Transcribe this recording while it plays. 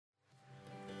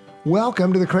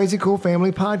Welcome to the Crazy Cool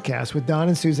Family Podcast with Don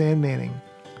and Suzanne Manning.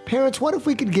 Parents, what if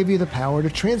we could give you the power to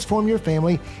transform your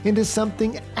family into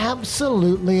something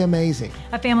absolutely amazing?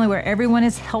 A family where everyone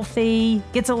is healthy,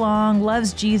 gets along,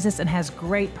 loves Jesus, and has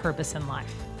great purpose in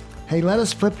life. Hey, let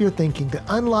us flip your thinking to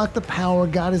unlock the power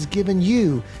God has given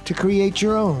you to create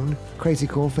your own Crazy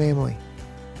Cool family.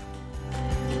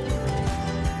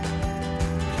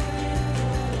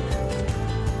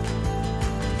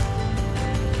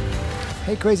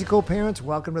 Hey, Crazy Cool parents,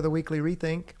 welcome to the Weekly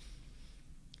Rethink.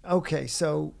 Okay,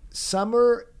 so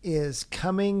summer is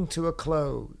coming to a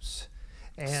close.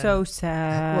 And, so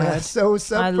sad. Well,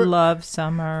 I love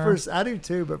summer. I do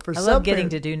too, but for I some love getting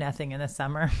to do nothing in the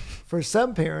summer. For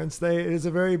some parents, it is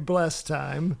a very blessed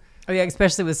time. Oh yeah,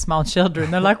 especially with small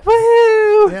children. They're like,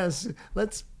 woohoo! Yes,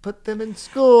 let's put them in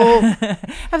school.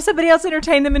 Have somebody else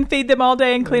entertain them and feed them all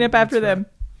day and clean up after them.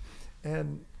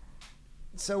 And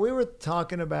so we were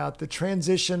talking about the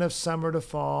transition of summer to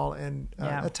fall, and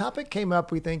a topic came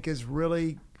up we think is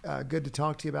really good to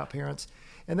talk to you about, parents,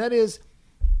 and that is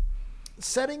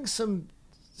setting some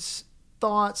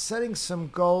thoughts, setting some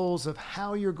goals of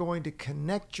how you're going to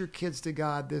connect your kids to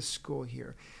God this school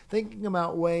year. Thinking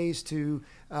about ways to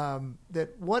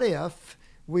what if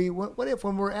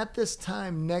when we're at this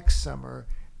time next summer,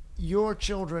 your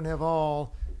children have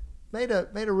all made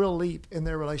a real leap in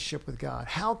their relationship with God.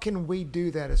 How can we do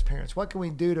that as parents? What can we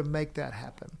do to make that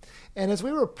happen? And as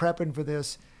we were prepping for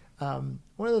this, one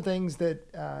of the things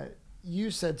that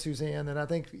you said, Suzanne, that I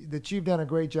think that you've done a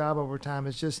great job over time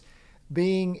is just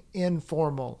being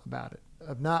informal about it,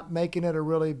 of not making it a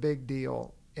really big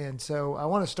deal. And so I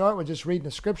want to start with just reading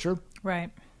the scripture.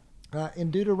 Right.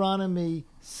 In Deuteronomy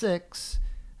 6,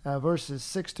 verses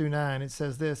 6 through 9, it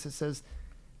says this. It says,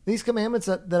 "These commandments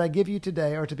that I give you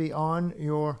today are to be on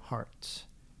your hearts.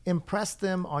 Impress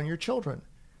them on your children.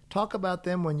 Talk about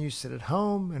them when you sit at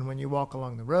home and when you walk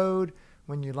along the road,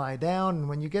 when you lie down and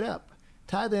when you get up.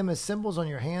 Tie them as symbols on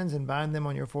your hands and bind them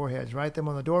on your foreheads. Write them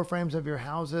on the door frames of your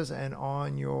houses and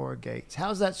on your gates."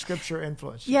 How's that scripture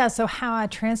influenced you? Yeah, so how I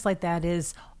translate that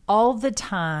is all the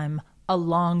time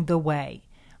along the way.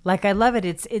 Like, I love it.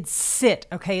 It's sit,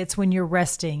 okay? It's when you're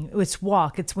resting. It's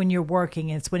walk. It's when you're working.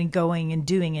 It's when you're going and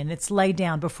doing it. And it's lay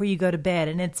down before you go to bed.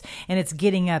 And it's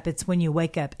getting up. It's when you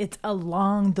wake up. It's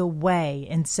along the way.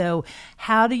 And so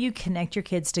how do you connect your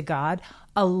kids to God?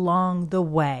 Along the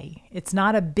way. It's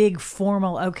not a big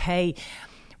formal, okay,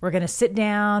 we're going to sit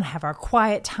down, have our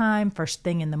quiet time first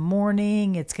thing in the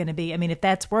morning. It's going to be, if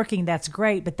that's working, that's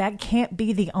great, but that can't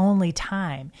be the only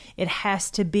time. It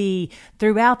has to be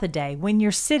throughout the day, when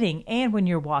you're sitting and when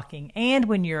you're walking and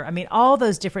when you're, all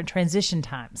those different transition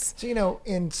times. So,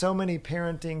 in so many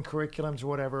parenting curriculums or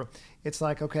whatever, it's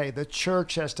like, okay, the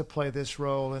church has to play this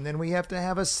role, and then we have to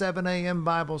have a 7 a.m.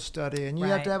 Bible study, and you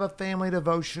have to have a family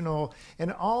devotional,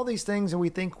 and all these things that we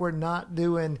think we're not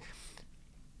doing.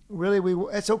 Really,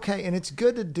 it's okay, and it's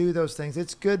good to do those things.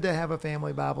 It's good to have a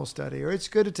family Bible study, or it's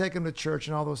good to take them to church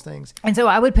and all those things. And so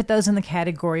I would put those in the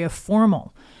category of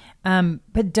formal,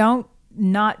 but don't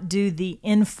not do the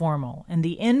informal. And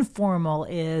the informal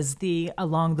is the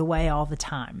along the way all the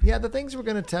time. Yeah, the things we're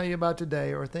going to tell you about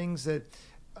today are things that,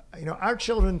 our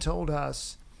children told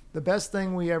us the best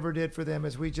thing we ever did for them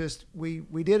is we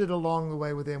did it along the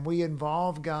way with them. We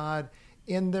involved God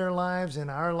in their lives,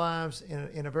 in our lives,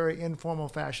 in a very informal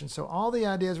fashion. So all the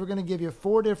ideas, we're going to give you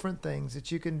 4 different things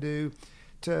that you can do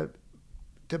to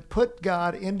put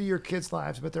God into your kids'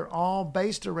 lives, but they're all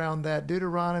based around that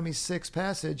Deuteronomy 6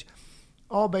 passage,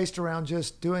 all based around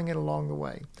just doing it along the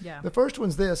way. Yeah. The first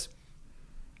one's this.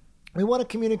 We want to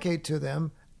communicate to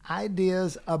them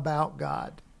ideas about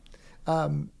God.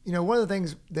 One of the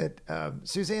things that,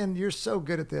 Suzanne, you're so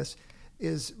good at this,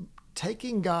 is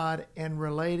taking God and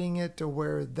relating it to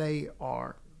where they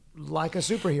are, like a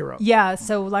superhero. Yeah,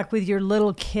 so like with your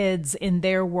little kids in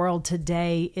their world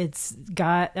today, it's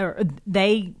God, or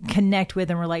they connect with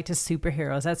and relate to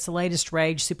superheroes. That's the latest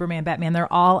rage, Superman, Batman,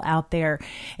 they're all out there.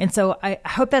 And so I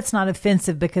hope that's not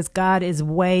offensive, because God is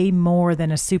way more than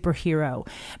a superhero.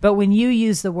 But when you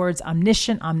use the words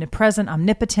omniscient, omnipresent,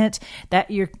 omnipotent,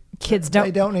 that your kids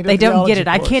don't get it.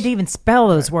 I can't even spell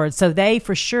those words. So they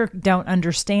for sure don't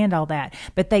understand all that.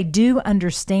 But they do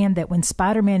understand that when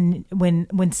Spider-Man,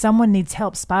 when someone needs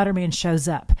help, Spider-Man shows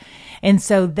up. And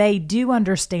so they do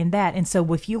understand that. And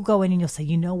so if you go in and you'll say,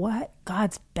 you know what?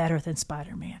 God's better than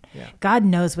Spider-Man. Yeah. God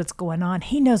knows what's going on.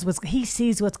 He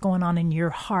sees what's going on in your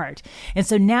heart. And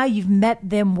so now you've met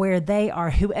them where they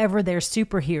are, whoever their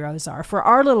superheroes are. For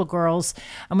our little girls,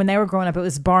 and when they were growing up, it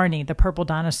was Barney, the purple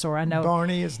dinosaur. I know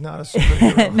Barney is not a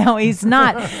superhero. No, he's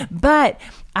not. But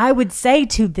I would say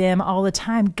to them all the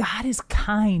time, God is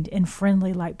kind and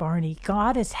friendly like Barney.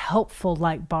 God is helpful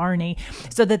like Barney,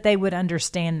 so that they would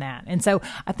understand that. And so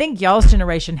I think y'all's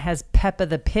generation has Peppa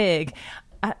the Pig.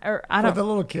 I don't, for the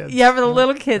little kids. Yeah, for the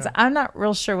little kids. Yeah. I'm not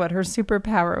real sure what her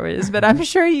superpower is, but I'm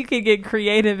sure you could get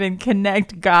creative and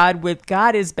connect God with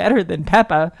God is better than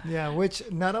Peppa. Yeah, which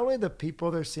not only the people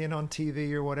they're seeing on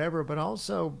TV or whatever, but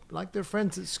also like their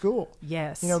friends at school.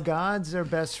 Yes. God's their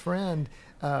best friend.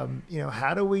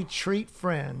 How do we treat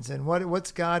friends, and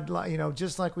what's God like?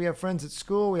 Just like we have friends at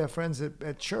school, we have friends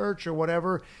at church or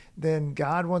whatever, then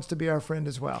God wants to be our friend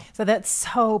as well. So that's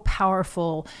so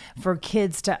powerful for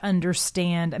kids to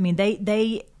understand. I mean,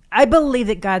 I believe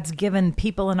that God's given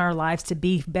people in our lives to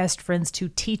be best friends to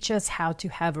teach us how to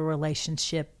have a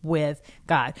relationship with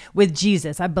God, with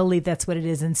Jesus. I believe that's what it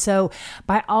is. And so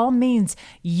by all means,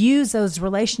 use those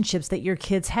relationships that your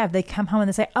kids have. They come home and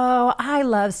they say, oh, I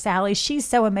love Sally. She's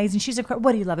so amazing.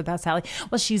 What do you love about Sally?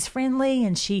 Well, she's friendly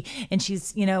and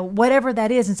she's, whatever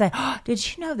that is. And say, oh,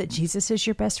 did you know that Jesus is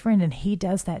your best friend? And he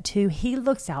does that too. He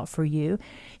looks out for you.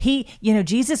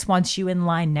 Jesus wants you in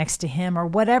line next to him or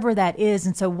whatever that is.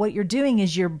 And so what you're doing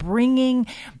is you're bringing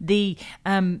the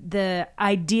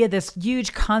idea, this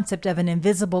huge concept of an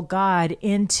invisible God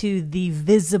into the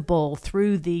visible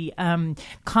through the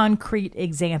concrete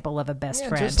example of a best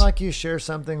friend. Just like you share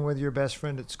something with your best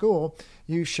friend at school,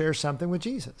 you share something with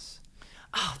Jesus.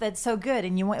 Oh, that's so good.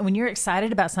 And when you're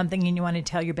excited about something and you want to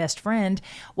tell your best friend,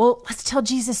 well, let's tell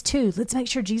Jesus too. Let's make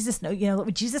sure Jesus knows.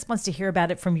 Jesus wants to hear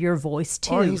about it from your voice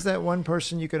too. Or he's that one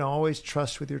person you can always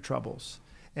trust with your troubles.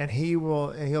 And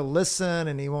he'll listen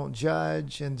and he won't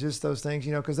judge and just those things,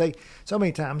 because so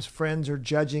many times friends are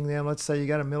judging them. Let's say you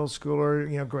got a middle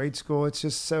schooler, grade school. It's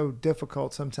just so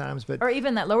difficult sometimes. Or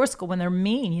even that lower school when they're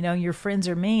mean, your friends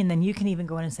are mean, then you can even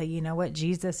go in and say, you know what?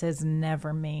 Jesus is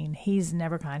never mean. He's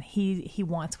never kind. He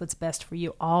wants what's best for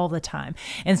you all the time.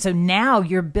 And so now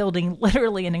you're building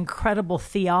literally an incredible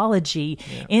theology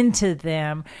into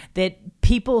them that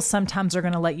people sometimes are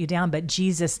going to let you down, but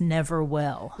Jesus never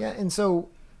will. Yeah. And so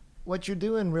what you're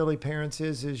doing really, parents,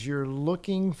 is you're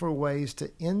looking for ways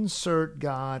to insert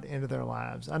God into their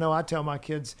lives. I know I tell my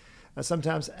kids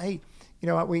sometimes, hey,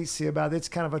 what we see about it, it's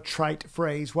kind of a trite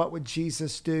phrase. What would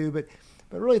Jesus do? But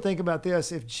really think about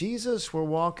this. If Jesus were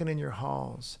walking in your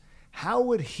halls, how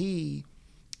would he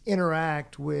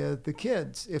interact with the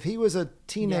kids? If he was a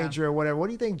teenager or whatever, what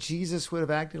do you think Jesus would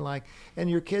have acted like?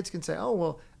 And your kids can say, oh,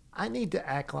 well, I need to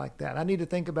act like that. I need to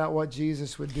think about what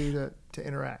Jesus would do to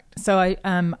interact. So I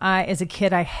as a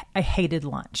kid, I hated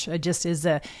lunch. I just, as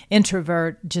a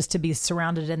introvert, just to be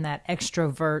surrounded in that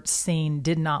extrovert scene,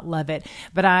 did not love it.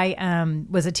 But I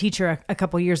was a teacher a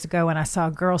couple years ago, and I saw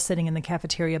a girl sitting in the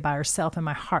cafeteria by herself, and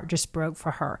my heart just broke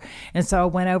for her. And so I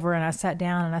went over and I sat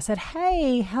down and I said,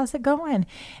 hey, how's it going?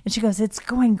 And she goes, it's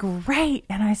going great.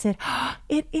 And I said, oh,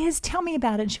 it is. Tell me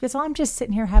about it. And she goes, oh, I'm just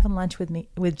sitting here having lunch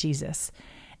with Jesus.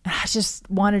 And I just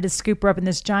wanted to scoop her up in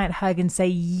this giant hug and say,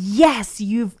 yes,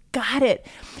 you've got it.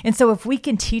 And so if we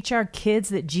can teach our kids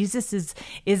that Jesus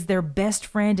is their best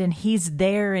friend and he's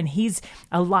there and he's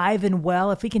alive and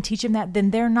well, if we can teach them that,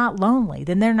 then they're not lonely.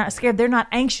 Then they're not scared. They're not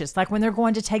anxious. Like when they're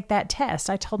going to take that test,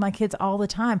 I told my kids all the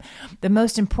time, the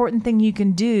most important thing you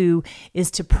can do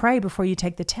is to pray before you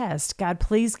take the test. God,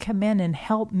 please come in and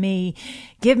help me.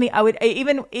 Give me, I would,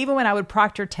 even when I would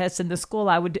proctor tests in the school,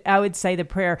 I would say the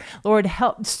prayer, Lord,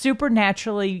 help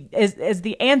supernaturally as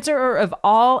the answerer of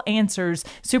all answers,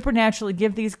 supernaturally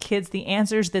give these kids the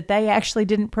answers that they actually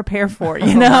didn't prepare for,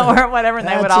 or whatever. And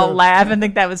they would all laugh and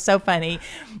think that was so funny.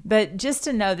 But just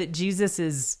to know that Jesus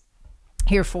is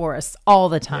here for us all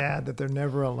the time. Yeah, that they're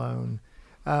never alone.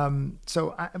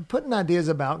 So I'm putting ideas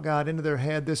about God into their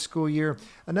head this school year.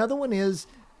 Another one is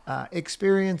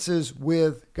experiences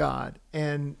with God.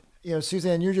 And,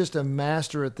 Suzanne, you're just a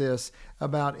master at this,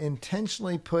 about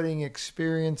intentionally putting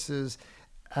experiences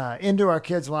into our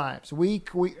kids' lives. We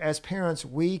as parents,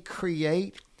 we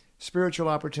create spiritual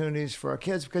opportunities for our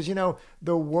kids because,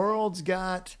 the world's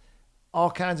got all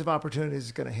kinds of opportunities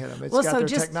is going to hit them. It's got their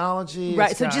technology.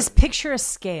 Right. So just picture a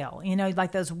scale,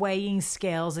 like those weighing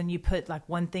scales, and you put like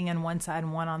one thing on one side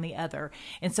and one on the other.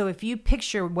 And so if you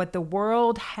picture what the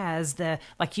world has,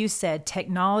 like you said,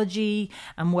 technology,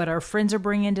 what our friends are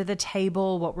bringing to the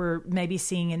table, what we're maybe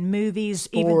seeing in movies,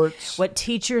 sports, even what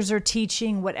teachers are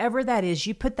teaching, whatever that is,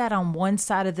 you put that on one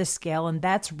side of the scale, and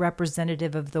that's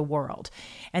representative of the world.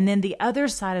 And then the other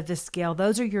side of the scale,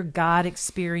 those are your God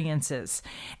experiences.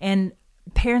 And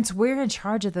parents, we're in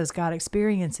charge of those God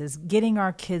experiences, getting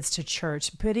our kids to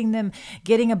church,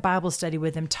 getting a Bible study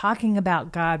with them, talking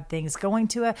about God things, going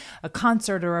to a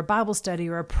concert or a Bible study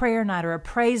or a prayer night or a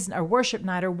praise or worship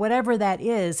night or whatever that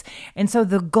is. And so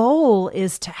the goal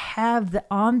is to have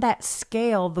on that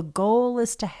scale, the goal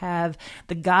is to have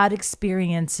the God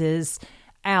experiences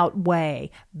outweigh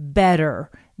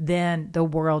better than the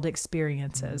world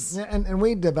experiences. Yeah, and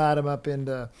we divide them up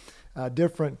into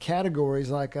different categories,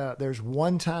 like there's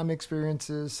one-time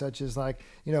experiences such as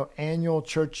annual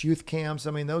church youth camps.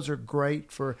 I mean, those are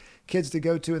great for kids to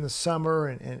go to in the summer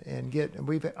and get.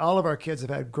 All of our kids have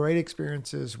had great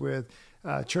experiences with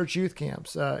church youth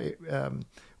camps,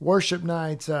 worship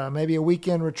nights, maybe a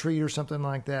weekend retreat or something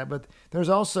like that. But there's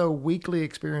also weekly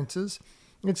experiences.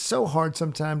 It's so hard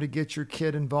sometimes to get your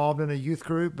kid involved in a youth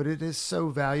group, but it is so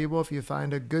valuable. If you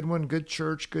find a good one, good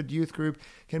church, good youth group,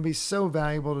 can be so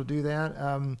valuable to do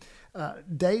that.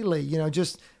 Daily,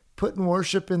 just putting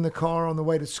worship in the car on the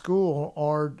way to school,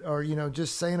 or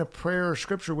just saying a prayer or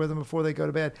scripture with them before they go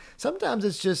to bed. Sometimes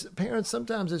it's just parents.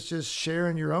 Sometimes it's just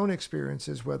sharing your own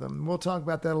experiences with them. We'll talk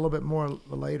about that a little bit more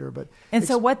later.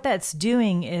 So what that's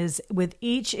doing is, with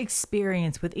each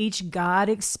experience, with each God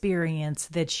experience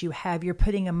that you have, you're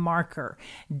putting a marker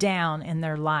down in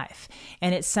their life.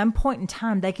 And at some point in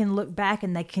time, they can look back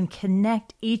and they can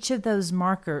connect each of those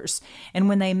markers. And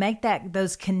when they make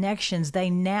those connections, they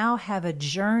now have a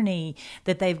journey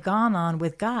that they've gone on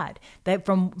with God. That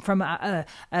from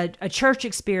a church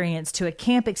experience to a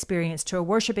camp experience to a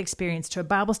worship experience to a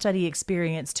Bible study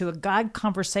experience to a God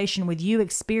conversation with you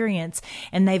experience,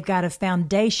 and they've got a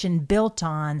foundation built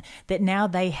on that. Now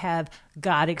they have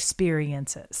God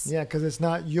experiences. Yeah, because it's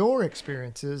not your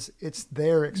experiences, it's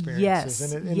their experiences.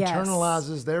 Yes, and it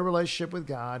internalizes their relationship with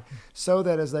God, so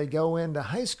that as they go into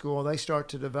high school, they start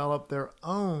to develop their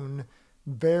own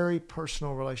very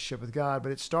personal relationship with God.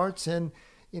 But it starts in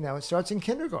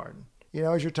kindergarten.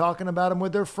 As you're talking about them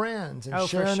with their friends and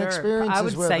sharing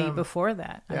experiences with them. I would say before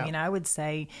that. Yeah. I would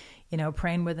say,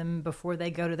 praying with them before they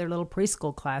go to their little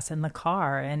preschool class in the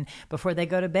car and before they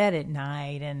go to bed at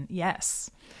night. And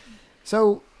yes.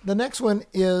 So the next one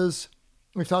is,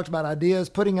 we've talked about ideas,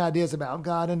 putting ideas about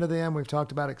God into them. We've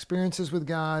talked about experiences with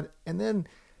God, and then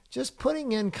just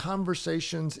putting in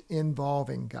conversations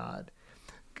involving God.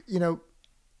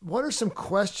 What are some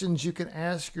questions you can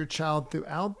ask your child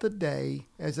throughout the day?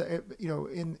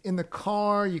 In the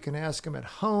car, you can ask them at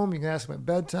home, you can ask them at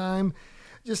bedtime.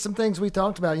 Just some things we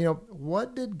talked about.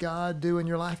 What did God do in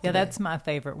your life today? Yeah, that's my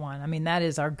favorite one. I mean, that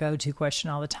is our go-to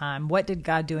question all the time. What did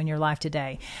God do in your life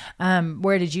today?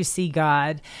 Where did you see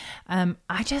God?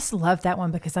 I just love that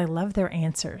one because I love their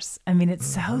answers. I mean, it's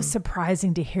so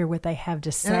surprising to hear what they have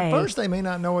to say. And at first, they may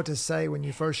not know what to say when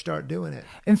you first start doing it.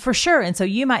 And for sure. And so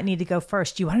you might need to go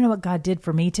first. Do you want to know what God did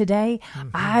for me today?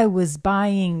 I was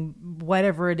buying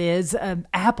whatever it is,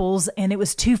 apples, and it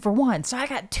was 2 for $1. So I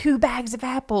got 2 bags of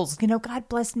apples. God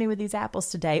blessed me with these apples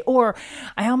today. Or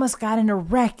I almost got in a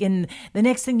wreck, and the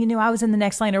next thing you knew, I was in the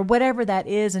next lane, or whatever that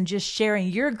is. And just sharing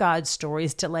your God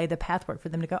stories to lay the pathwork for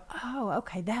them to go, oh,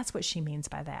 okay, that's what she means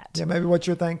by that. Yeah, maybe what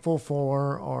you're thankful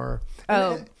for,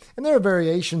 and there are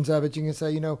variations of it. You can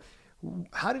say,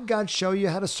 how did God show you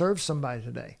how to serve somebody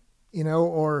today?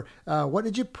 Or what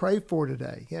did you pray for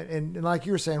today? And like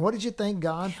you were saying, what did you thank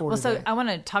God for today? So I want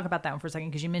to talk about that one for a second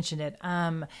because you mentioned it.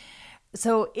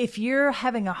 So if you're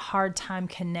having a hard time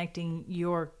connecting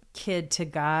your kid to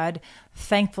God,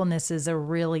 thankfulness is a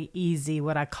really easy,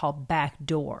 what I call back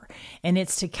door. And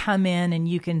it's to come in and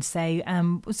you can say,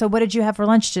 so what did you have for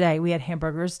lunch today? We had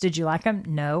hamburgers. Did you like them?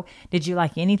 No. Did you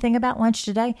like anything about lunch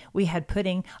today? We had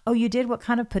pudding. Oh, you did? What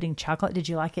kind of pudding? Chocolate? Did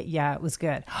you like it? Yeah, it was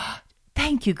good.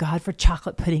 Thank you, God, for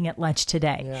chocolate pudding at lunch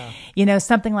today. Yeah.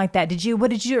 Something like that. What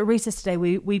did you do at recess today?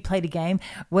 We played a game.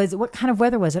 What kind of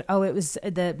weather was it? Oh, it was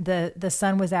the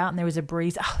sun was out and there was a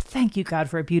breeze. Oh, thank you, God,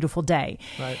 for a beautiful day.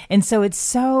 Right. And so it's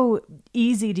so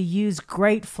easy to use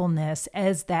gratefulness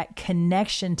as that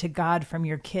connection to God from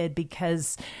your kid,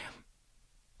 because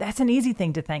that's an easy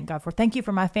thing to thank God for. Thank you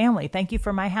for my family. Thank you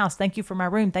for my house. Thank you for my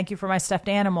room. Thank you for my stuffed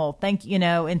animal.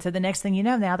 And so the next thing you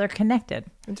know, now they're connected.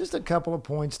 And just a couple of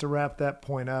points to wrap that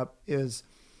point up is,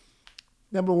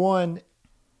 number one,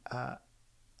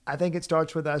 I think it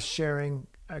starts with us sharing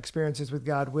experiences with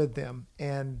God with them,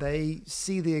 and they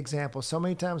see the example. So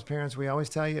many times, parents, we always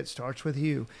tell you it starts with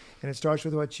you, and it starts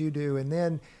with what you do. And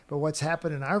then, but what's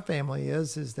happened in our family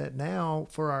is that now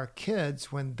for our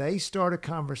kids, when they start a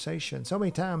conversation, so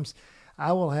many times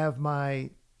I will have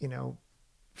my,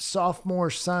 sophomore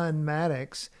son,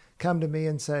 Maddox, come to me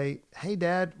and say, "Hey,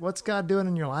 Dad, what's God doing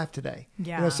in your life today?"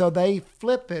 Yeah. So they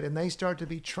flip it and they start to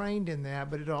be trained in that,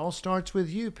 but it all starts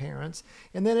with you, parents.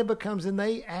 And then it becomes, and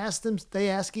they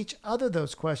ask each other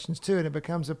those questions too, and it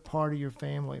becomes a part of your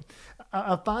family.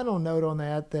 A final note on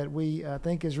that we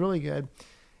think is really good.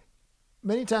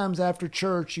 Many times after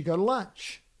church, you go to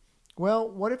lunch. Well,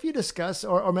 what if you discuss,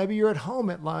 or maybe you're at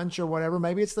home at lunch or whatever,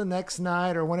 maybe it's the next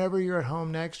night or whenever you're at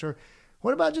home next, or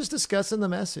what about just discussing the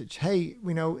message? Hey,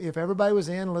 if everybody was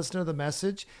in, listening to the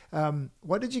message,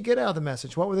 what did you get out of the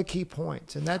message? What were the key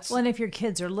points? And that's... Well, and if your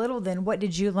kids are little, then what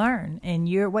did you learn? And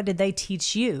what did they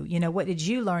teach you? What did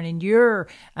you learn in your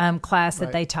class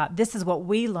that they taught? This is what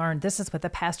we learned. This is what the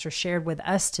pastor shared with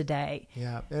us today.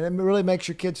 Yeah, and it really makes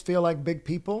your kids feel like big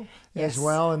people as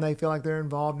well, and they feel like they're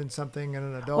involved in something in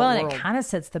an adult world. And it kind of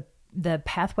sets the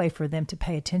pathway for them to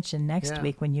pay attention next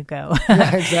week when you go.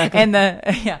 Yeah, exactly.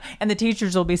 and the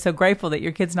teachers will be so grateful that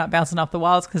your kid's not bouncing off the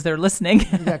walls because they're listening.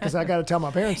 Yeah, because I got to tell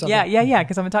my parents something. Yeah,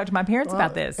 because I'm going to talk to my parents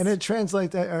about this. And it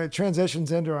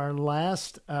transitions into our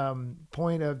last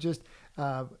point of just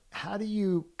how do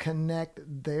you connect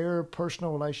their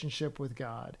personal relationship with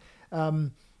God?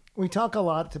 We talk a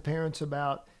lot to parents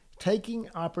about taking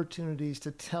opportunities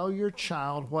to tell your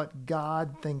child what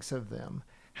God thinks of them,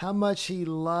 how much he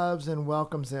loves and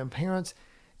welcomes them. Parents,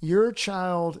 your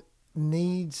child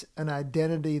needs an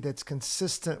identity that's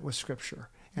consistent with Scripture.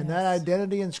 And that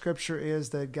identity in Scripture is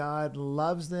that God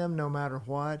loves them no matter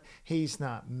what. He's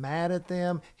not mad at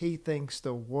them. He thinks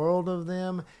the world of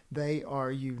them. They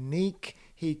are unique.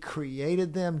 He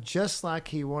created them just like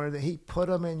he wanted it. He put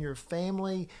them in your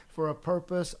family for a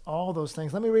purpose, all those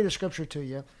things. Let me read a scripture to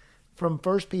you from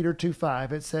 1 Peter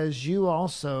 2:5. It says, "You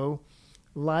also,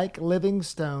 like living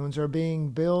stones, are being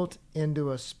built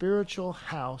into a spiritual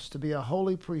house to be a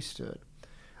holy priesthood,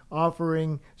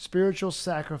 offering spiritual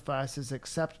sacrifices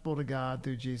acceptable to God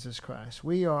through Jesus Christ."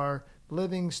 We are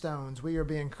living stones. We are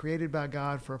being created by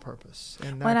God for a purpose.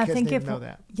 And our kids need to know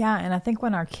that. Yeah, and I think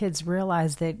when our kids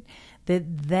realize that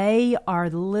they are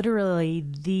literally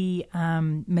the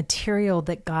material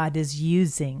that God is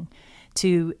using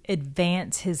to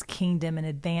advance his kingdom and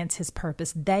advance his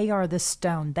purpose. They are the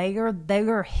stone. They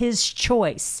are his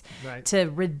choice to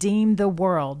redeem the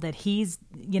world, that he's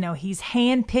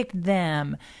handpicked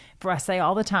them, for I say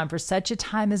all the time, for such a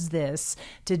time as this,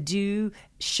 to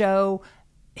show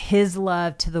his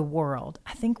love to the world.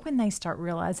 I think when they start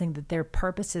realizing that their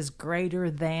purpose is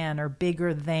greater than or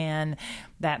bigger than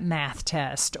that math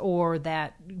test or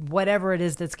that whatever it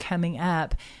is that's coming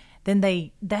up,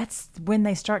 then that's when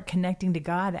they start connecting to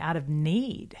God out of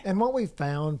need. And what we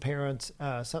found, parents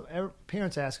ask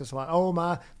us a lot, "Oh,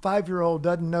 my 5-year-old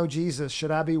doesn't know Jesus.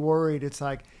 Should I be worried?" It's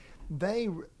like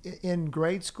in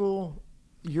grade school,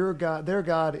 their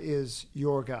God is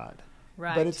your God.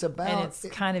 Right. But it's about... And it's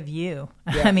kind of you.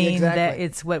 Yeah, I mean, exactly. that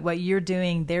it's what you're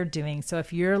doing, they're doing. So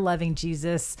if you're loving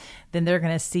Jesus, then they're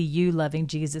going to see you loving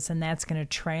Jesus, and that's going to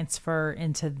transfer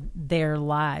into their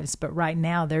lives. But right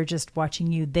now, they're just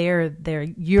watching you.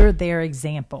 You're their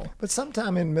example. But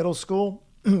sometime in middle school,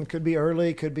 could be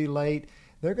early, could be late,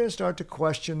 they're going to start to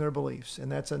question their beliefs,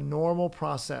 and that's a normal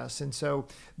process. And so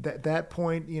at that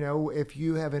point, if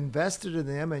you have invested in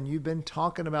them and you've been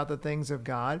talking about the things of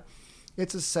God,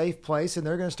 it's a safe place, and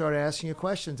they're going to start asking you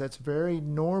questions. That's very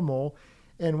normal.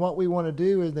 And what we want to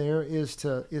do in there is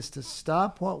to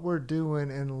stop what we're doing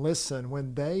and listen.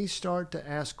 When they start to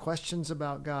ask questions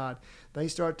about God, they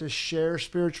start to share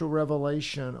spiritual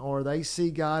revelation, or they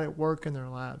see God at work in their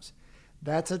lives.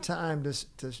 That's a time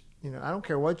to I don't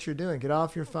care what you're doing. Get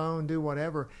off your phone, do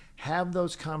whatever. Have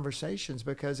those conversations,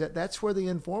 because that's where the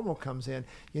informal comes in.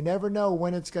 You never know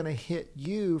when it's going to hit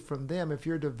you from them. If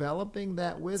you're developing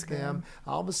that with them,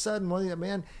 all of a sudden,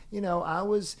 I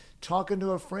was talking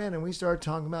to a friend and we started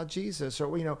talking about Jesus,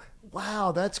 or,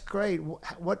 wow, that's great.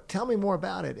 Tell me more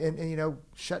about it. And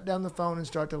shut down the phone and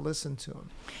start to listen to them.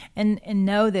 And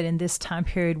know that in this time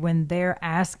period, when they're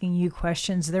asking you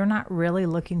questions, they're not really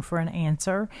looking for an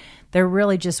answer. They're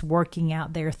really just working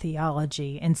out their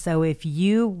theology. And so if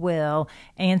you will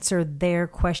answer their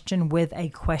question with a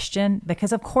question,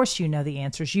 because of course you know the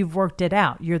answers, you've worked it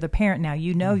out. You're the parent now,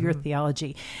 you know your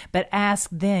theology. But ask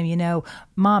them,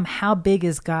 Mom, how big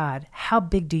is God? How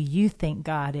big do you think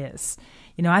God is?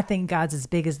 I think God's as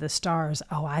big as the stars.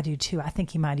 Oh, I do too. I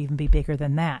think he might even be bigger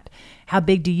than that. How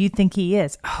big do you think he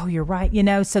is? Oh, you're right.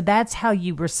 So that's how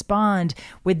you respond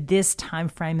with this time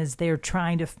frame as they're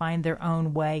trying to find their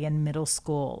own way in middle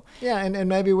school. Yeah, and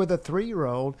maybe with a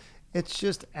 3-year-old, it's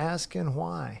just asking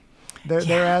why.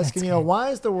 They're asking, why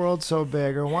is the world so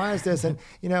big, or why is this? And,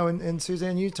 and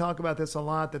Suzanne, you talk about this a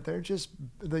lot, that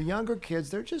the younger kids,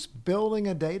 they're just building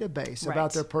a database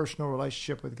about their personal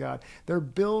relationship with God. They're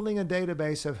building a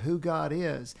database of who God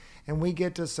is. And we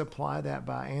get to supply that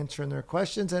by answering their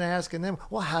questions and asking them,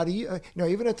 well, how do you,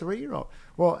 even a 3-year-old,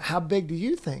 well, how big do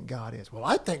you think God is? Well,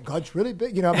 I think God's really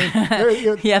big.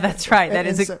 Yeah, that's right.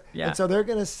 And so they're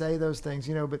going to say those things,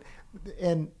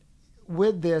 and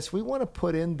with this, we want to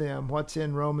put in them what's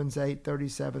in Romans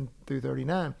 8:37 through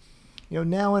 39.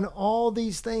 Now in all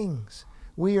these things,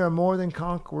 we are more than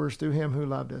conquerors through him who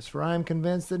loved us. For I am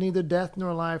convinced that neither death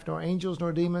nor life, nor angels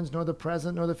nor demons, nor the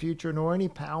present nor the future, nor any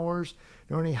powers,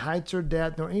 nor any heights or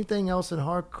depth, nor anything else in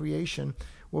our creation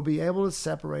will be able to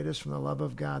separate us from the love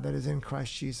of God that is in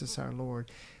Christ Jesus our Lord.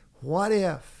 What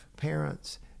if,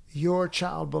 parents, your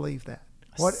child believed that?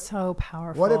 So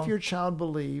powerful. What if your child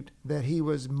believed that he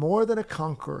was more than a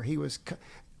conqueror?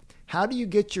 How do you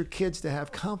get your kids to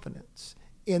have confidence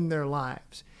in their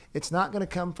lives? It's not going to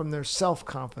come from their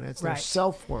self-confidence, their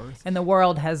self-worth. And the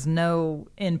world has no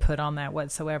input on that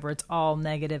whatsoever. It's all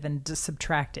negative and just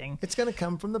subtracting. It's going to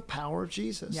come from the power of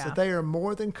Jesus, that they are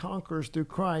more than conquerors through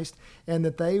Christ, and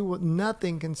that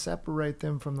nothing can separate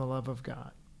them from the love of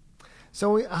God.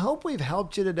 So I hope we've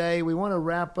helped you today. We want to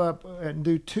wrap up and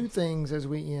do 2 things as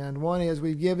we end. One is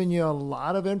we've given you a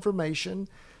lot of information.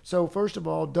 So first of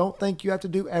all, don't think you have to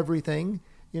do everything.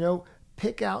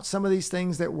 Pick out some of these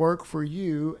things that work for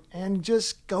you and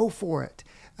just go for it.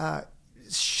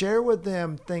 Share with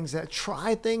them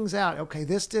try things out. Okay,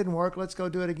 this didn't work. Let's go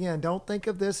do it again. Don't think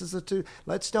of this as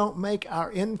let's don't make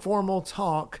our informal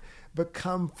talk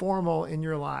become formal in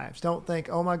your lives. Don't think,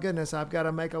 oh my goodness, I've got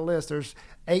to make a list. There's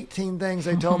 18 things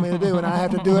they told me to do and I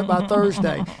have to do it by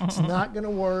Thursday. It's not going to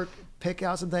work. Pick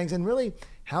out some things, and really,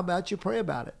 how about you pray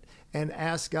about it and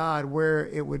ask God where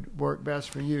it would work best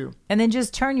for you. And then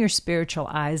just turn your spiritual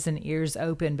eyes and ears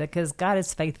open, because God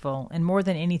is faithful. And more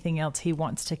than anything else, he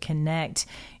wants to connect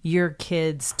your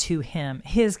kids to him,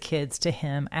 his kids to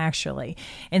him, actually.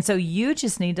 And so you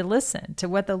just need to listen to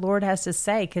what the Lord has to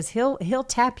say, because he'll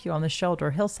tap you on the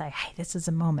shoulder. He'll say, hey, this is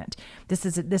a moment. This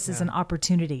is an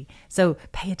opportunity. So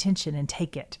pay attention and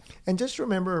take it. And just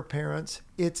remember, parents,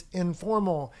 it's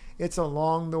informal. It's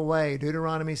along the way.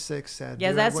 Deuteronomy 6 said.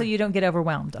 Yeah, that's so you don't get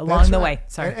overwhelmed along the way.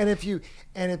 Sorry. And if you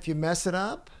mess it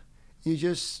up, you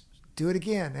just do it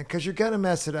again, because you're going to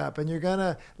mess it up, and you're going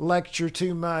to lecture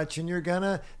too much, and you're going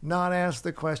to not ask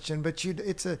the question. But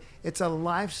it's a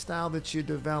lifestyle that you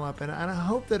develop, and I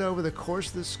hope that over the course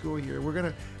of the school year, we're going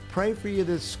to pray for you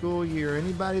this school year.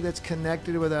 Anybody that's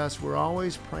connected with us, we're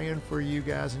always praying for you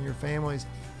guys and your families,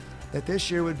 that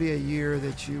this year would be a year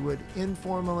that you would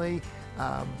informally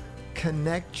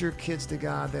connect your kids to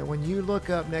God, that when you look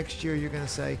up next year, you're going to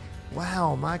say,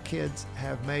 wow, my kids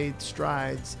have made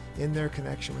strides in their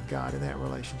connection with God in that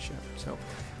relationship. So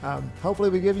hopefully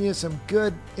we've given you some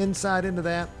good insight into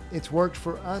that. It's worked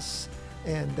for us,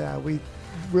 and we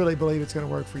really believe it's going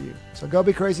to work for you. So go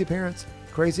be crazy, parents.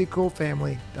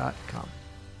 crazycoolfamily.com.